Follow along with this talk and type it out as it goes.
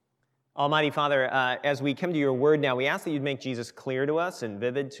Almighty Father, as we come to your word now, we ask that you'd make Jesus clear to us and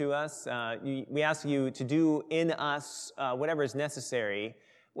vivid to us. We ask you to do in us whatever is necessary.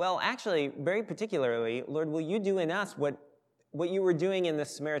 Well, actually, very particularly, Lord, will you do in us what you were doing in the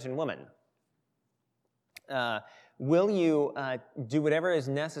Samaritan woman? Will you do whatever is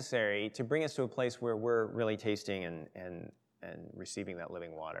necessary to bring us to a place where we're really tasting and receiving that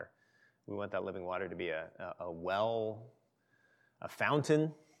living water? We want that living water to be a well, a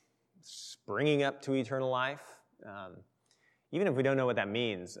fountain, springing up to eternal life. Even if we don't know what that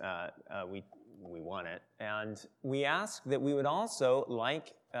means, we want it. And we ask that we would also,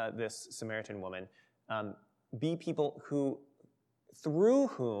 like this Samaritan woman, be people through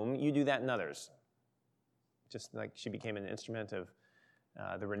whom you do that in others. Just like she became an instrument of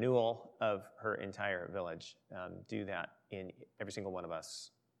the renewal of her entire village. Do that in every single one of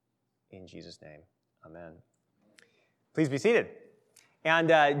us. In Jesus' name, amen. Please be seated.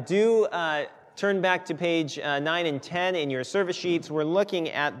 And do turn back to page 9 and 10 in your service sheets. We're looking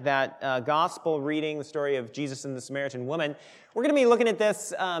at that gospel reading, the story of Jesus and the Samaritan woman. We're going to be looking at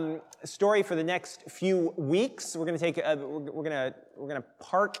this story for the next few weeks. We're going to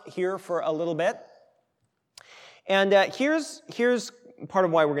park here for a little bit. And here's part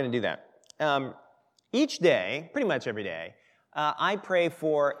of why we're going to do that. Each day, pretty much every day, I pray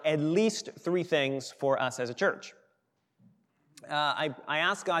for at least 3 things for us as a church. I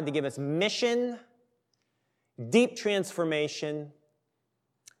ask God to give us mission, deep transformation,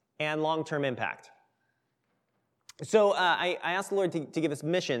 and long-term impact. So I ask the Lord to give us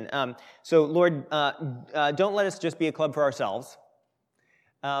mission. So Lord, don't let us just be a club for ourselves,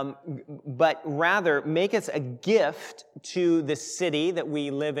 but rather make us a gift to the city that we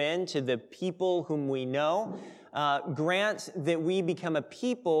live in, to the people whom we know. Grant that we become a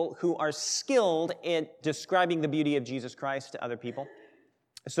people who are skilled in describing the beauty of Jesus Christ to other people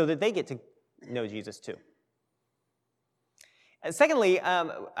so that they get to know Jesus too. Secondly,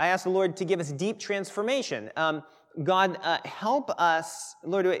 I ask the Lord to give us deep transformation. God, help us.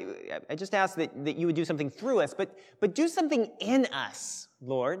 Lord, I just ask that you would do something through us, but do something in us,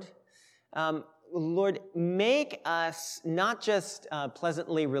 Lord. Lord, make us not just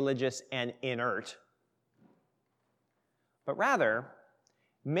pleasantly religious and inert, but rather,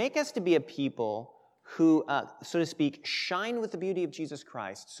 make us to be a people who, so to speak, shine with the beauty of Jesus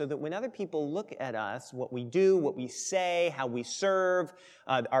Christ so that when other people look at us, what we do, what we say, how we serve,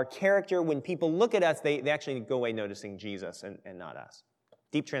 our character, when people look at us, they actually go away noticing Jesus and not us.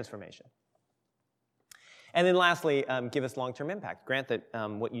 Deep transformation. And then lastly, give us long-term impact. Grant that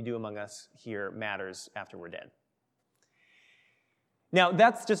what you do among us here matters after we're dead. Now,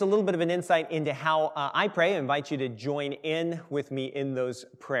 that's just a little bit of an insight into how I pray. I invite you to join in with me in those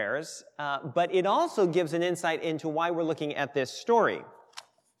prayers. But it also gives an insight into why we're looking at this story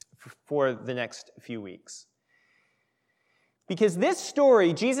for the next few weeks. Because this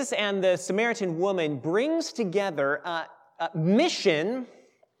story, Jesus and the Samaritan woman, brings together mission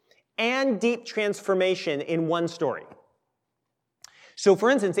and deep transformation in one story. So,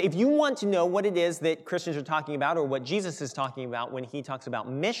 for instance, if you want to know what it is that Christians are talking about or what Jesus is talking about when he talks about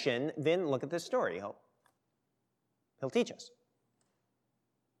mission, then look at this story. He'll teach us.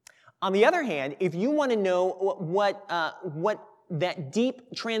 On the other hand, if you want to know what that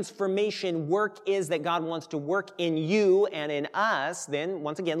deep transformation work is that God wants to work in you and in us, then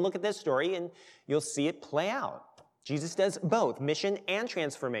once again, look at this story and you'll see it play out. Jesus does both, mission and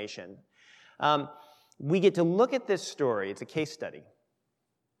transformation. We get to look at this story. It's a case study.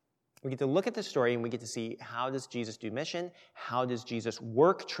 We get to look at the story and we get to see how does Jesus do mission, how does Jesus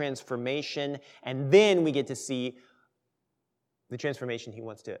work transformation, and then we get to see the transformation he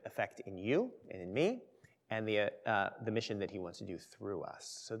wants to effect in you and in me, and the mission that he wants to do through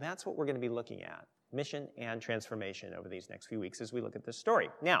us. So that's what we're going to be looking at, mission and transformation over these next few weeks as we look at this story.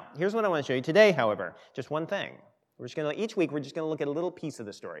 Now, here's what I want to show you today, however, just one thing. Each week we're just going to look at a little piece of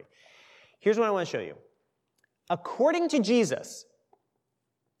the story. Here's what I want to show you. According to Jesus,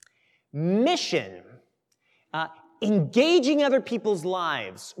 mission, engaging other people's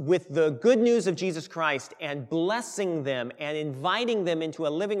lives with the good news of Jesus Christ and blessing them and inviting them into a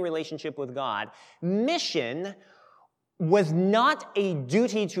living relationship with God, mission was not a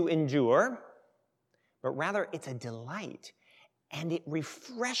duty to endure, but rather it's a delight, and it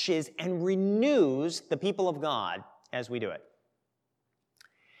refreshes and renews the people of God as we do it.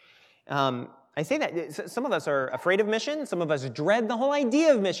 I say that some of us are afraid of mission. Some of us dread the whole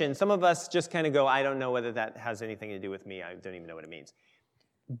idea of mission. Some of us just kind of go, I don't know whether that has anything to do with me. I don't even know what it means.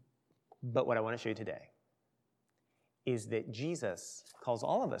 But what I want to show you today is that Jesus calls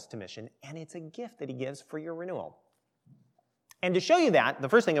all of us to mission, and it's a gift that he gives for your renewal. And to show you that, the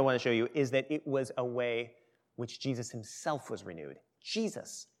first thing I want to show you is that it was a way which Jesus himself was renewed.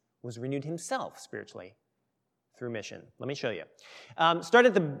 Jesus was renewed himself spiritually through mission. Let me show you. Start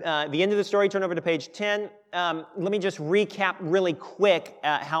at the end of the story, turn over to page 10. Let me just recap really quick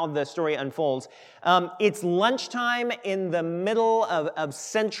how the story unfolds. It's lunchtime in the middle of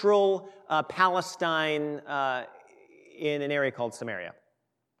central Palestine in an area called Samaria.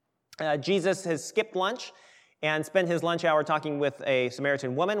 Jesus has skipped lunch and spent his lunch hour talking with a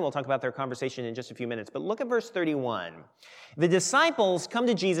Samaritan woman. We'll talk about their conversation in just a few minutes. But look at verse 31. The disciples come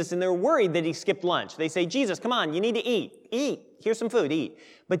to Jesus, and they're worried that he skipped lunch. They say, Jesus, come on, you need to eat. Eat. Here's some food, eat.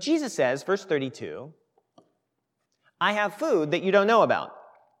 But Jesus says, verse 32, I have food that you don't know about.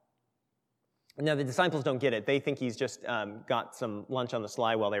 Now, the disciples don't get it. They think he's just got some lunch on the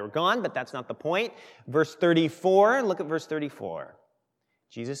sly while they were gone, but that's not the point. Verse 34, look at verse 34.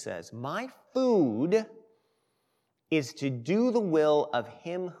 Jesus says, my food is to do the will of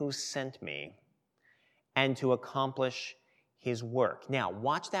him who sent me and to accomplish his work. Now,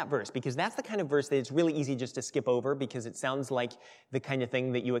 watch that verse, because that's the kind of verse that it's really easy just to skip over, because it sounds like the kind of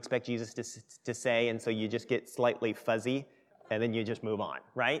thing that you expect Jesus to say, and so you just get slightly fuzzy, and then you just move on,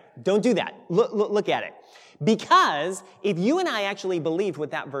 right? Don't do that. Look at it. Because if you and I actually believed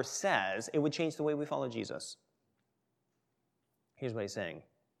what that verse says, it would change the way we follow Jesus. Here's what he's saying.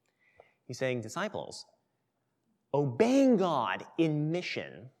 He's saying, disciples, obeying God in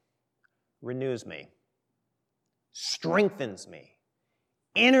mission renews me, strengthens me,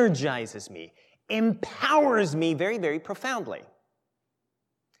 energizes me, empowers me very, very profoundly.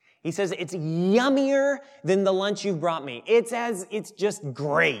 He says it's yummier than the lunch you've brought me. It's just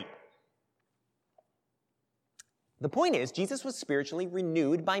great. The point is, Jesus was spiritually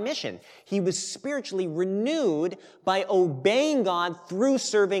renewed by mission. He was spiritually renewed by obeying God through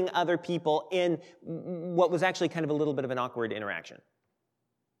serving other people in what was actually kind of a little bit of an awkward interaction.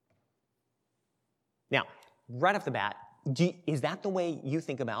 Now, right off the bat, is that the way you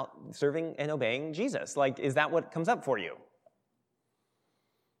think about serving and obeying Jesus? Like, is that what comes up for you?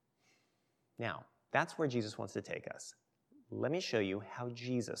 Now, that's where Jesus wants to take us. Let me show you how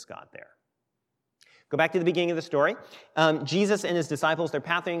Jesus got there. Go back to the beginning of the story. Jesus and his disciples, they're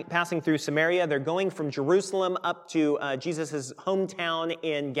passing through Samaria. They're going from Jerusalem up to Jesus' hometown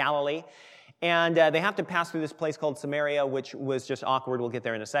in Galilee. And they have to pass through this place called Samaria, which was just awkward. We'll get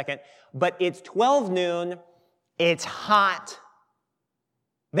there in a second. But it's 12 noon. It's hot.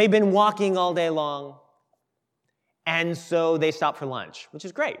 They've been walking all day long. And so they stop for lunch, which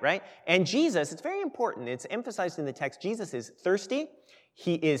is great, right? And Jesus, it's very important. It's emphasized in the text. Jesus is thirsty.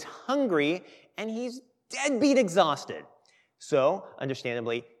 He is hungry, and he's deadbeat exhausted. So,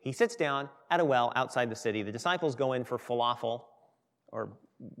 understandably, he sits down at a well outside the city. The disciples go in for falafel, or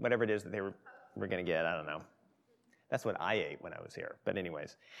whatever it is that they were going to get. I don't know. That's what I ate when I was here. But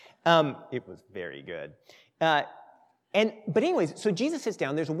anyways, it was very good. But anyways, so Jesus sits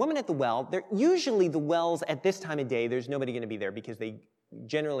down. There's a woman at the well. Usually the wells at this time of day, there's nobody going to be there because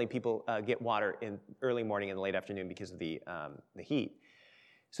generally people get water in early morning and late afternoon because of the heat.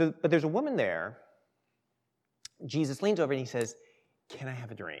 But there's a woman there. Jesus leans over and he says, "Can I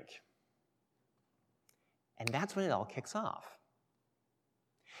have a drink?" And that's when it all kicks off.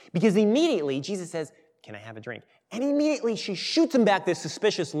 Because immediately Jesus says, "Can I have a drink?" And immediately she shoots him back this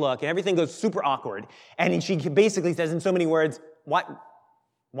suspicious look, and everything goes super awkward. And she basically says in so many words, "Why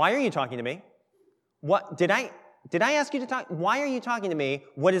are you talking to me? What did I ask you to talk? Why are you talking to me?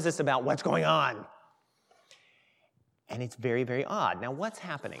 What is this about? What's going on?" And it's very, very odd. Now, what's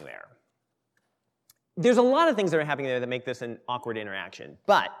happening there? There's a lot of things that are happening there that make this an awkward interaction.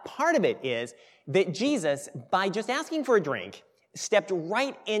 But part of it is that Jesus, by just asking for a drink, stepped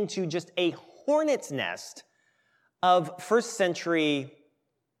right into just a hornet's nest of first century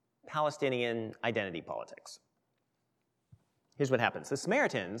Palestinian identity politics. Here's what happens. The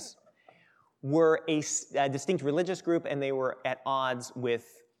Samaritans were a distinct religious group, and they were at odds with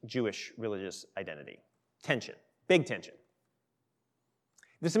Jewish religious identity. Tension. Big tension.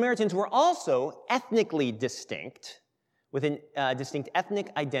 The Samaritans were also ethnically distinct, with a distinct ethnic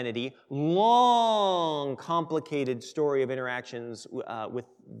identity, long, complicated story of interactions with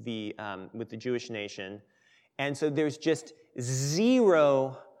the Jewish nation. And so there's just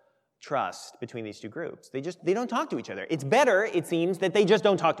zero trust between these two groups. They don't talk to each other. It's better, it seems, that they just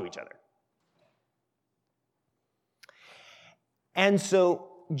don't talk to each other. And so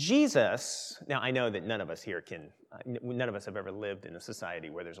Jesus, now I know that none of us here have ever lived in a society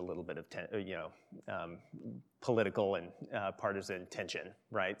where there's a little bit of political and partisan tension,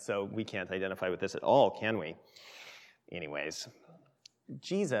 right? So we can't identify with this at all, can we? Anyways,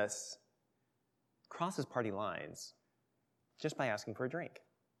 Jesus crosses party lines just by asking for a drink.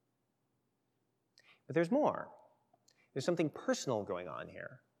 But there's more. There's something personal going on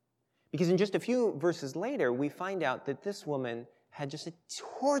here. Because in just a few verses later, we find out that this woman had just a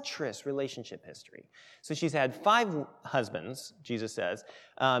torturous relationship history. So she's had 5 husbands, Jesus says.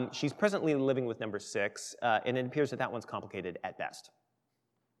 She's presently living with number 6, and it appears that that one's complicated at best.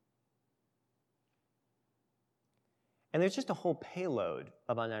 And there's just a whole payload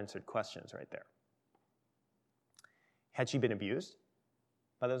of unanswered questions right there. Had she been abused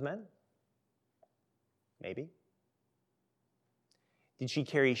by those men? Maybe. Did she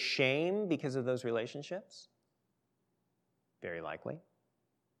carry shame because of those relationships? Very likely.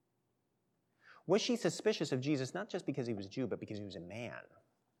 Was she suspicious of Jesus not just because he was a Jew, but because he was a man?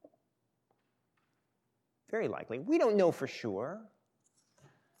 Very likely. We don't know for sure,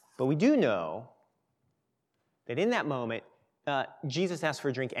 but we do know that in that moment, Jesus asked for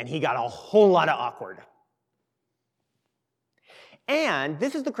a drink, and he got a whole lot of awkward. And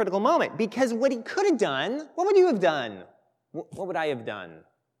this is the critical moment, because what he could have done, what would you have done? What would I have done?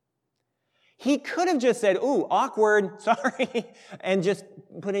 He could have just said, ooh, awkward, sorry, and just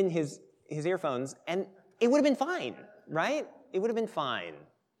put in his earphones, and it would have been fine, right? It would have been fine.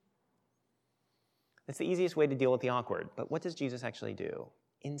 That's the easiest way to deal with the awkward. But what does Jesus actually do?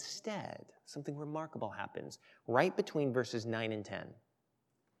 Instead, something remarkable happens right between verses 9 and 10.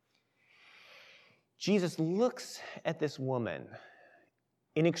 Jesus looks at this woman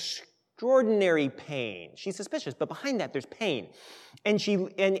in extraordinary pain. She's suspicious, but behind that there's pain. And he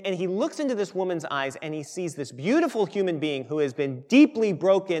looks into this woman's eyes, and he sees this beautiful human being who has been deeply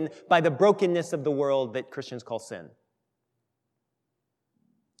broken by the brokenness of the world that Christians call sin.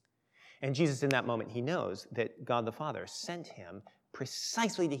 And Jesus, in that moment, he knows that God the Father sent him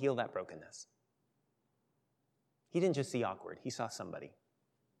precisely to heal that brokenness. He didn't just see awkward, he saw somebody.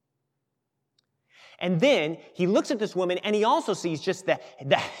 And then he looks at this woman, and he also sees just the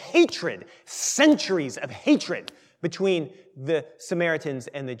hatred, centuries of hatred between the Samaritans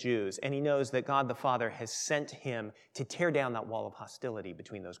and the Jews. And he knows that God the Father has sent him to tear down that wall of hostility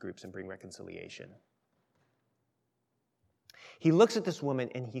between those groups and bring reconciliation. He looks at this woman,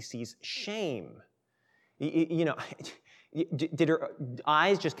 and he sees shame. You know, did her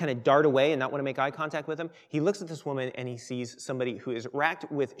eyes just kind of dart away and not want to make eye contact with him? He looks at this woman, and he sees somebody who is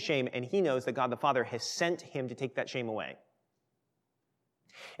racked with shame, and he knows that God the Father has sent him to take that shame away.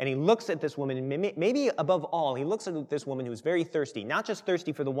 And he looks at this woman, and maybe above all, he looks at this woman who's very thirsty, not just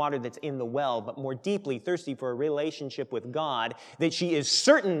thirsty for the water that's in the well, but more deeply thirsty for a relationship with God that she is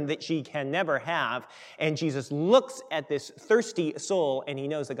certain that she can never have. And Jesus looks at this thirsty soul, and he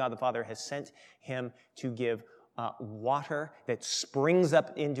knows that God the Father has sent him to give water that springs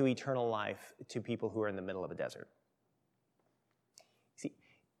up into eternal life to people who are in the middle of a desert. See,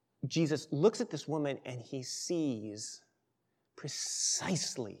 Jesus looks at this woman, and he sees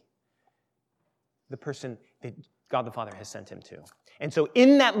precisely the person that God the Father has sent him to. And so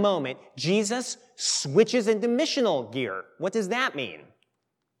in that moment, Jesus switches into missional gear. What does that mean?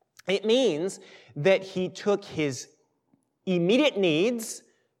 It means that he took his immediate needs,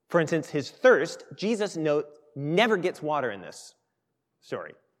 for instance, his thirst. Jesus never gets water in this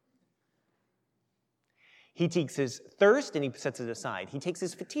story. He takes his thirst and he sets it aside. He takes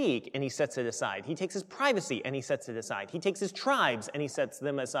his fatigue and he sets it aside. He takes his privacy and he sets it aside. He takes his tribes and he sets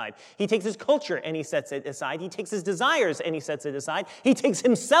them aside. He takes his culture and he sets it aside. He takes his desires and he sets it aside. He takes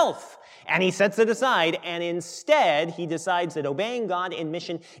himself and he sets it aside. And instead, he decides that obeying God in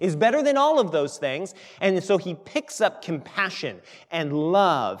mission is better than all of those things. And so he picks up compassion and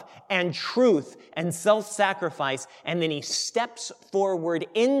love and truth and self-sacrifice. And then he steps forward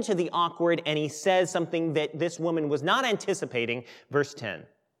into the awkward and he says something that this woman was not anticipating. Verse 10.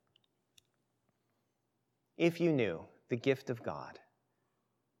 If you knew the gift of God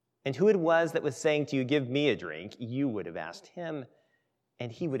and who it was that was saying to you, give me a drink, you would have asked him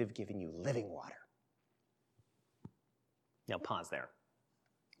and he would have given you living water. Now pause there.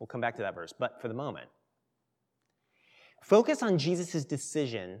 We'll come back to that verse, but for the moment, focus on Jesus'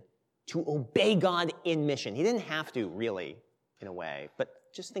 decision to obey God in mission. He didn't have to, really, in a way, but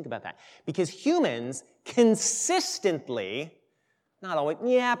just think about that. Because humans consistently, not always,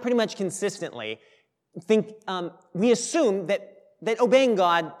 pretty much consistently, think, we assume that obeying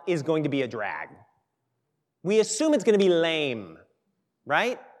God is going to be a drag. We assume it's going to be lame,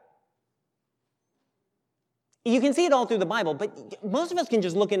 right? You can see it all through the Bible, but most of us can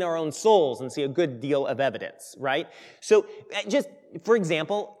just look into our own souls and see a good deal of evidence, right? So just, for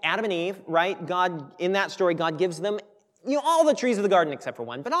example, Adam and Eve, right? God, in that story, God gives them all the trees of the garden except for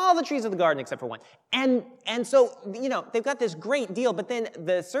one, but all the trees of the garden except for one. And so, they've got this great deal, but then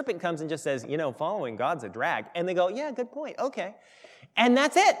the serpent comes and just says, following God's a drag. And they go, yeah, good point, okay. And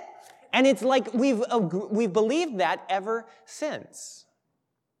that's it. And it's like we've believed that ever since.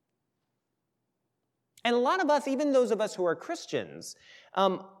 And a lot of us, even those of us who are Christians,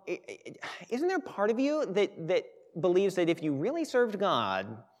 isn't there part of you that believes that if you really served God,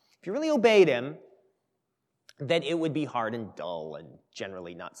 if you really obeyed him, that it would be hard and dull and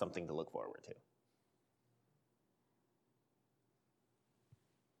generally not something to look forward to?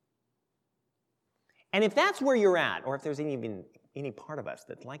 And if that's where you're at, or if there's even any part of us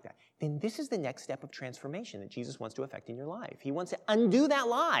that's like that, then this is the next step of transformation that Jesus wants to effect in your life. He wants to undo that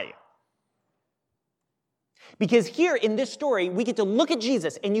lie. Because here in this story, we get to look at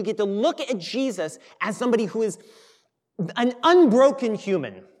Jesus, and you get to look at Jesus as somebody who is an unbroken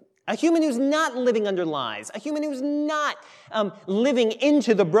human, a human who's not living under lies, a human who's not living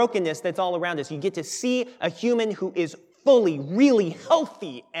into the brokenness that's all around us. You get to see a human who is fully, really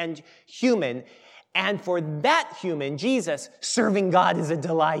healthy and human. And for that human, Jesus, serving God is a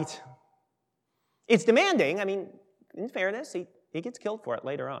delight. It's demanding. I mean, in fairness, he gets killed for it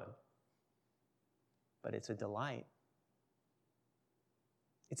later on. But it's a delight.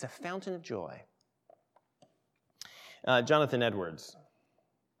 It's a fountain of joy. Jonathan Edwards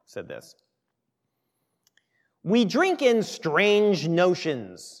said this: "We drink in strange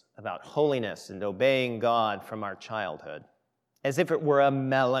notions about holiness and obeying God from our childhood, as if it were a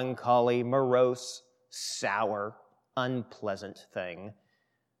melancholy, morose, sour, unpleasant thing.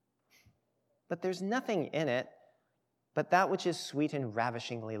 But there's nothing in it but that which is sweet and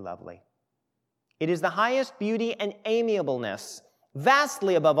ravishingly lovely. It is the highest beauty and amiableness,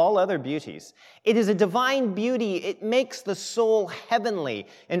 vastly above all other beauties. It is a divine beauty. It makes the soul heavenly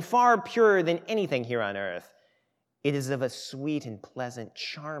and far purer than anything here on earth. It is of a sweet and pleasant,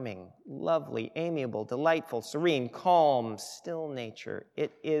 charming, lovely, amiable, delightful, serene, calm, still nature.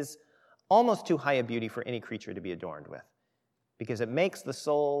 It is almost too high a beauty for any creature to be adorned with, because it makes the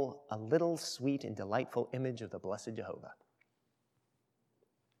soul a little sweet and delightful image of the blessed Jehovah."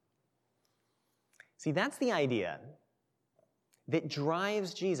 See, that's the idea that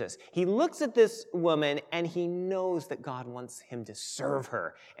drives Jesus. He looks at this woman and he knows that God wants him to serve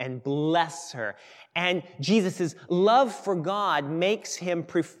her and bless her. And Jesus' love for God makes him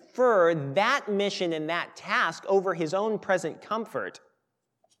prefer that mission and that task over his own present comfort.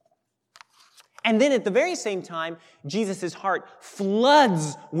 And then at the very same time, Jesus' heart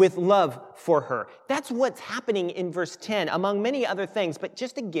floods with love for her. That's what's happening in verse 10, among many other things. But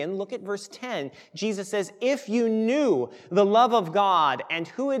just again, look at verse 10. Jesus says, "If you knew the love of God and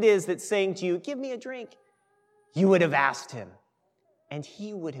who it is that's saying to you, 'Give me a drink,' you would have asked him, and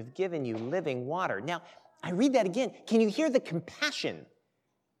he would have given you living water." Now, I read that again. Can you hear the compassion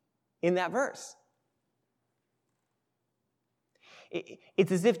in that verse?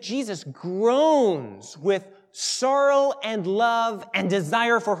 It's as if Jesus groans with sorrow and love and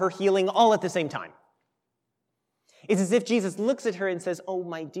desire for her healing all at the same time. It's as if Jesus looks at her and says, "Oh,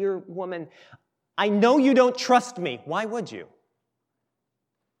 my dear woman, I know you don't trust me. Why would you?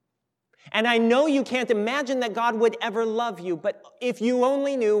 And I know you can't imagine that God would ever love you, but if you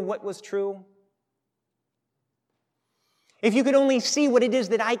only knew what was true, if you could only see what it is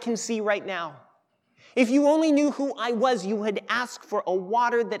that I can see right now, if you only knew who I was, you would ask for a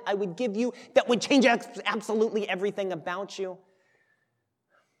water that I would give you that would change absolutely everything about you."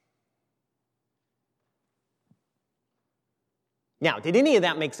 Now, did any of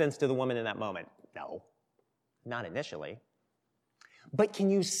that make sense to the woman in that moment? No, not initially. But can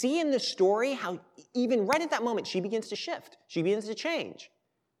you see in the story how even right at that moment she begins to shift? She begins to change.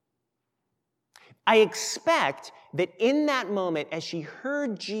 I expect that in that moment, as she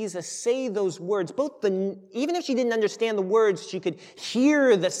heard Jesus say those words, even if she didn't understand the words, she could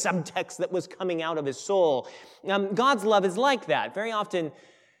hear the subtext that was coming out of his soul. God's love is like that. Very often,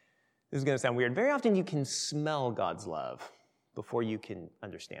 this is going to sound weird, very often you can smell God's love before you can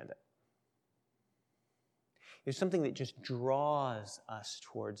understand it. There's something that just draws us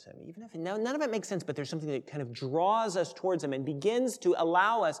towards him. Even if none of it makes sense, but there's something that kind of draws us towards him and begins to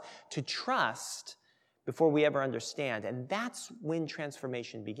allow us to trust before we ever understand. And that's when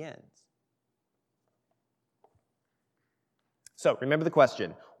transformation begins. So remember the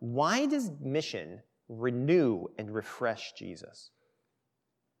question: why does mission renew and refresh Jesus?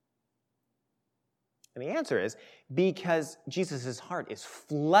 And the answer is because Jesus' heart is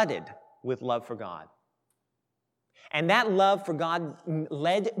flooded with love for God. And that love for God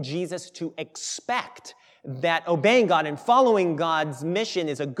led Jesus to expect that obeying God and following God's mission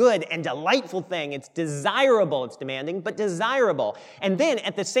is a good and delightful thing. It's desirable. It's demanding, but desirable. And then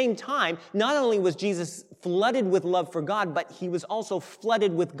at the same time, not only was Jesus flooded with love for God, but he was also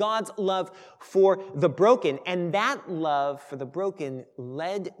flooded with God's love for the broken. And that love for the broken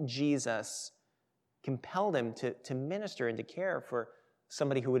led Jesus, compelled him to minister and to care for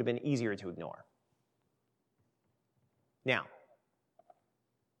somebody who would have been easier to ignore. Now,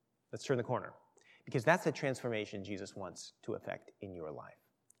 let's turn the corner. Because that's the transformation Jesus wants to effect in your life.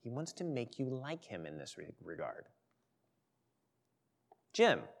 He wants to make you like him in this regard.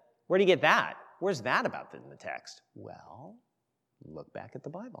 Jim, where do you get that? Where's that about in the text? Well, look back at the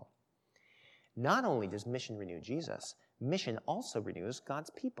Bible. Not only does mission renew Jesus, mission also renews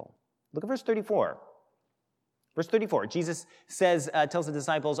God's people. Look at verse 34. Verse 34, Jesus tells the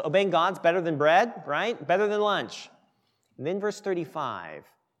disciples, obeying God's better than bread, right? Better than lunch. And then verse 35,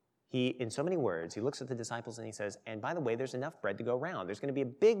 in so many words, he looks at the disciples and he says, and by the way, there's enough bread to go around. There's going to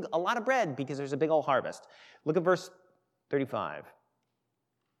be a lot of bread because there's a big old harvest. Look at verse 35.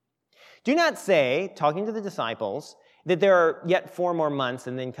 Do not say, talking to the disciples, that there are yet 4 more months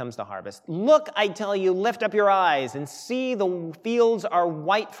and then comes the harvest. Look, I tell you, lift up your eyes and see the fields are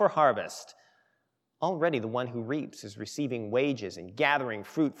white for harvest. Already the one who reaps is receiving wages and gathering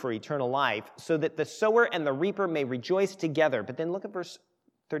fruit for eternal life, so that the sower and the reaper may rejoice together. But then look at verse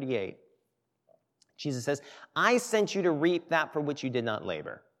 38. Jesus says, I sent you to reap that for which you did not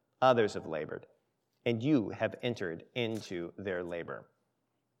labor. Others have labored, and you have entered into their labor.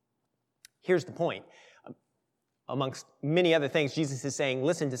 Here's the point. Amongst many other things, Jesus is saying,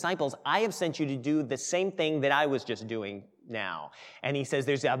 listen, disciples, I have sent you to do the same thing that I was just doing now. And he says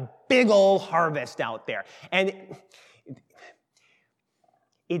there's a big old harvest out there. And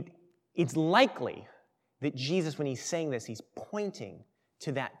it's likely that Jesus, when he's saying this, he's pointing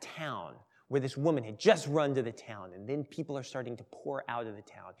to that town where this woman had just run to the town, and then people are starting to pour out of the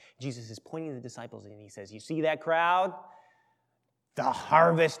town. Jesus is pointing to the disciples, and he says, you see that crowd? The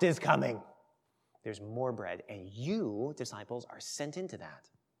harvest is coming. There's more bread, and you, disciples, are sent into that.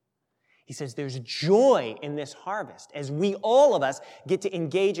 He says there's joy in this harvest as all of us get to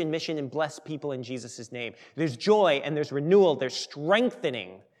engage in mission and bless people in Jesus' name. There's joy and there's renewal, there's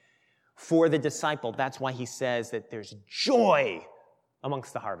strengthening for the disciple. That's why he says that there's joy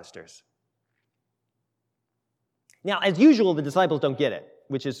amongst the harvesters. Now, as usual, the disciples don't get it,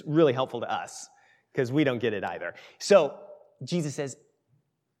 which is really helpful to us because we don't get it either. So Jesus says,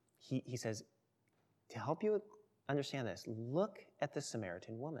 he says, to help you understand this, look at the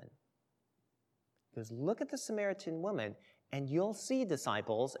Samaritan woman. Because look at the Samaritan woman, and you'll see,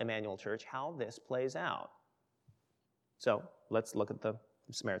 disciples, Emmanuel Church, how this plays out. So let's look at the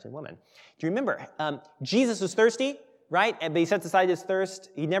Samaritan woman. Do you remember? Jesus was thirsty, right? But he sets aside his thirst.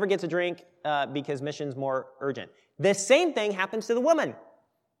 He never gets a drink because mission's more urgent. The same thing happens to the woman.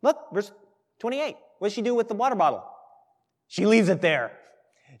 Look, verse 28. What does she do with the water bottle? She leaves it there.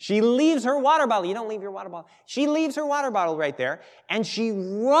 She leaves her water bottle. You don't leave your water bottle. She leaves her water bottle right there, and she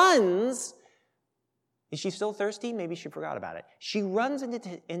runs. Is she still thirsty? Maybe she forgot about it. She runs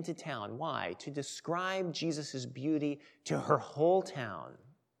into town. Why? To describe Jesus' beauty to her whole town.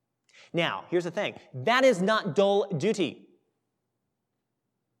 Now, here's the thing. That is not dull duty.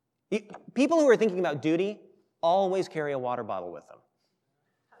 People who are thinking about duty always carry a water bottle with them.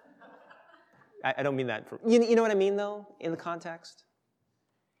 I don't mean that for... You know what I mean, though, in the context?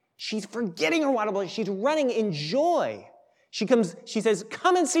 She's forgetting her water bottle. She's running in joy. She says,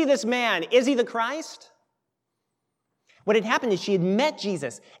 come and see this man. Is he the Christ? What had happened is she had met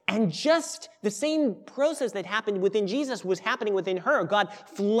Jesus, and just the same process that happened within Jesus was happening within her. God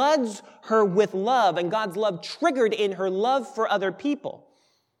floods her with love, and God's love triggered in her love for other people.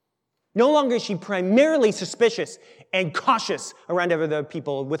 No longer is she primarily suspicious and cautious around other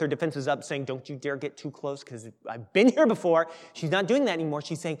people with her defenses up, saying, don't you dare get too close because I've been here before. She's not doing that anymore.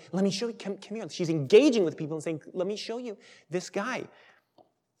 She's saying, let me show you, come here. She's engaging with people and saying, let me show you this guy.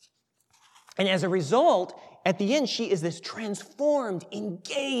 And as a result, at the end, she is this transformed,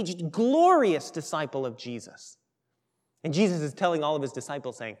 engaged, glorious disciple of Jesus. And Jesus is telling all of his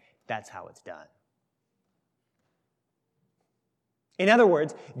disciples, saying, that's how it's done. In other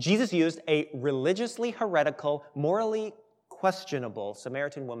words, Jesus used a religiously heretical, morally questionable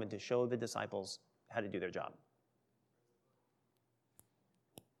Samaritan woman to show the disciples how to do their job.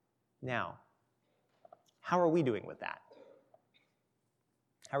 Now, how are we doing with that?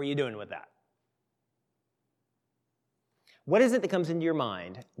 How are you doing with that? What is it that comes into your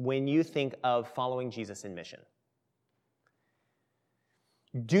mind when you think of following Jesus in mission?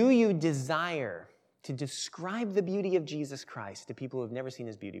 Do you desire to describe the beauty of Jesus Christ to people who have never seen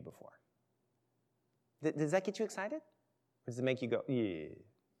his beauty before? Does that get you excited? Or does it make you go, yeah?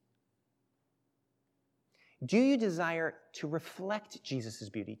 Do you desire to reflect Jesus'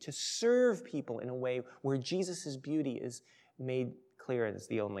 beauty, to serve people in a way where Jesus' beauty is made clear as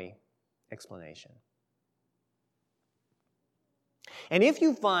the only explanation? And if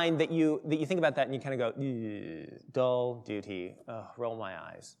you find that you think about that and you kind of go, dull duty, roll my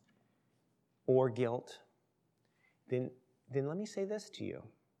eyes, or guilt, then let me say this to you.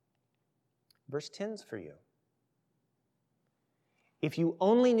 Verse 10's for you. If you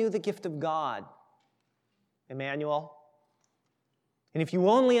only knew the gift of God, Emmanuel, and if you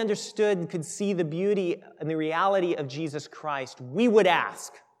only understood and could see the beauty and the reality of Jesus Christ, we would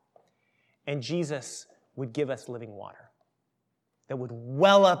ask, and Jesus would give us living water that would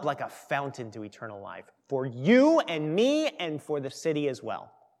well up like a fountain to eternal life for you and me and for the city as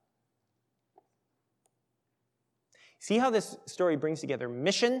well. See how this story brings together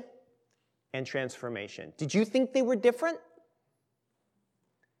mission and transformation. Did you think they were different?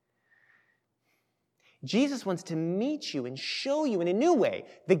 Jesus wants to meet you and show you in a new way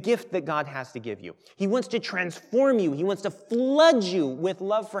the gift that God has to give you. He wants to transform you. He wants to flood you with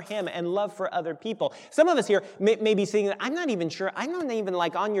love for him and love for other people. Some of us here may be saying, I'm not even sure. I'm not even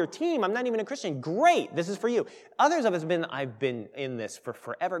like on your team. I'm not even a Christian. Great, this is for you. Others of us I've been in this for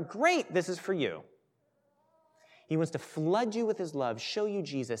forever. Great, this is for you. He wants to flood you with his love, show you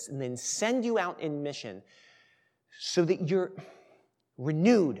Jesus, and then send you out in mission so that you're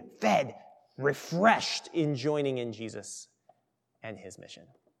renewed, fed, refreshed in joining in Jesus and his mission.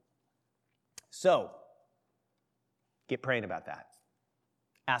 So, get praying about that.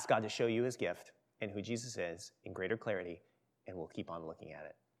 Ask God to show you his gift and who Jesus is in greater clarity, and we'll keep on looking at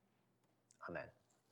it. Amen.